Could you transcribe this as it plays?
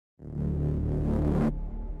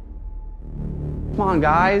Come on,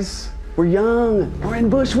 guys. We're young. We're in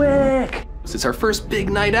Bushwick. It's our first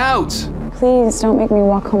big night out. Please don't make me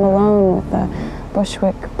walk home alone with the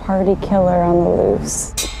Bushwick party killer on the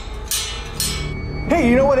loose. Hey,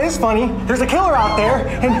 you know what is funny? There's a killer out there,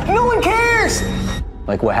 and no one cares!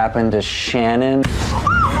 Like what happened to Shannon?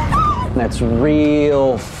 That's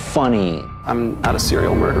real funny. I'm not a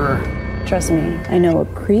serial murderer. Trust me, I know a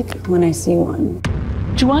creep when I see one.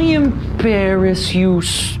 Do I embarrass you,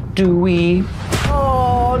 Stewie?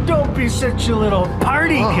 Oh, don't be such a little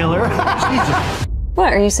party killer. Jesus.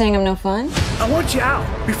 What, are you saying I'm no fun? I want you out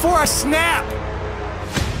before I snap.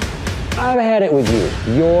 I've had it with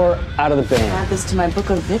you. You're out of the band. Add this to my book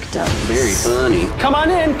of victims. Very funny. Come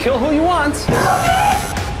on in. Kill who you want.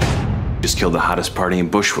 Just killed the hottest party in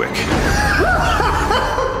Bushwick.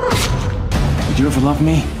 Did you ever love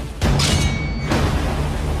me?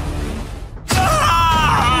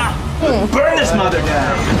 Burn this mother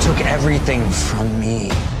down! You took everything from me,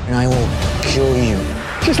 and I will kill you.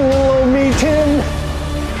 Just a little old me, Tim.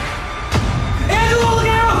 Angela!